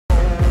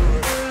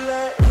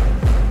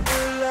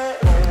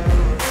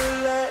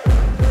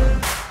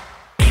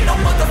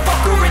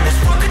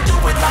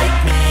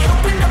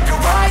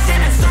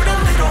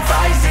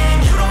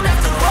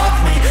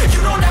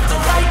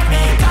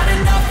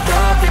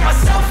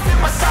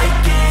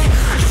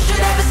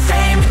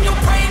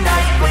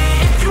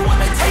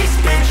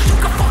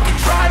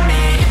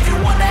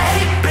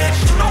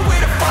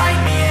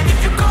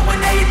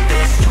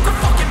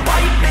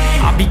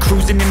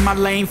my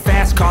lane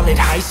fast, call it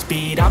high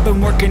speed. I've been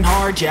working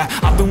hard, yeah,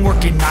 I've been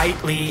working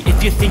nightly.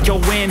 If you think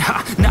you'll win,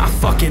 ha, not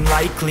fucking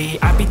likely.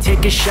 I be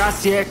taking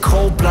shots, yeah,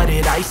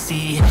 cold-blooded,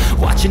 icy.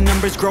 Watching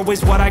numbers grow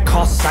is what I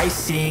call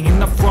sightseeing. In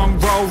the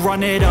front row,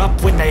 run it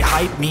up when they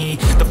hype me.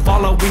 The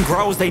following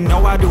grows, they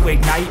know how to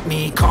ignite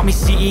me. Call me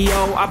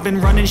CEO, I've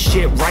been running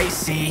shit right,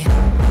 see.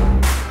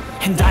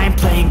 And I ain't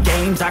playing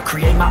games, I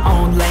create my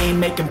own lane,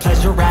 making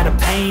pleasure out of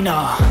pain,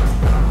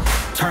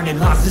 turning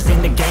losses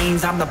into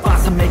gains. I'm the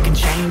boss, I'm making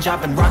change.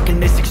 I've been rocking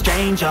this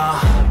exchange,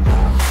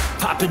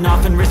 popping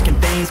off and risking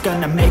things.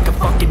 Gonna make a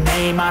fucking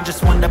name. I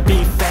just wanna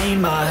be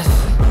famous,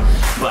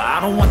 but I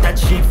don't want that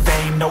cheap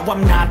fame. No,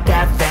 I'm not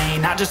that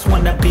vain. I just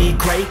wanna be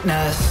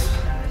greatness.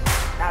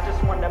 I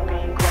just wanna be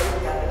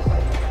greatness.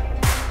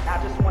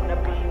 I just wanna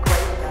be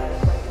greatness.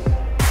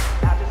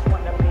 I just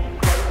wanna be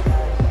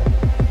greatness.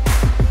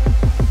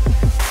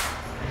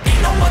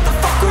 Ain't no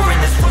motherfucker in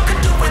this world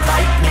could do it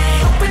like me.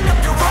 Open up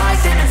your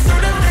eyes and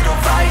insert a little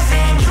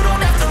rising. You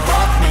don't have to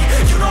love me,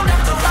 you don't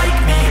have to like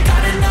me.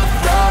 Got enough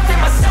love in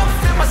myself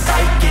and my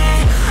psyche.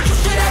 You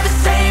should have the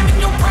same in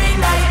your brain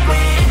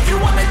nightly. If you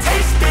wanna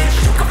taste, bitch,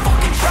 you can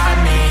fucking try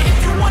me. If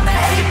you wanna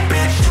hate,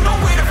 bitch, you know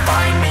where to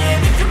find me.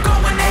 And if you go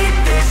and hate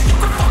this, you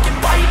can fucking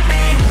bite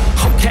me.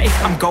 Okay,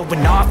 I'm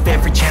going off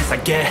every chance I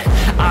get.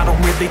 I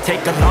don't really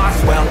take a loss,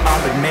 well,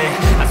 I'll admit.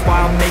 That's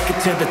why I'll make it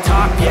to the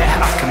top, yeah,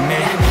 I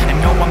commit. And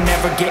no, I'm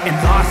never getting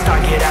lost, I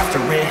get after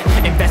it.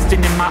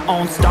 Investing in my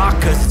own stock,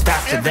 cause it's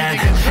faster than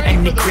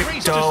any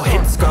crypto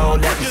hits go,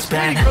 let me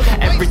spend.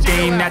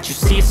 Everything that you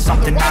see is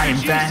something I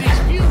invent,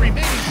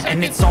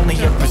 and it's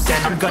only a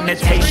percent. I'm gonna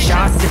take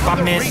shots, if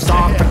I miss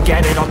all,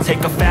 forget it. I'll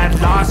take a fat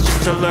loss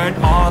just to learn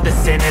all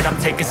that's in it. I'm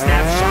taking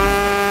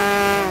snapshots.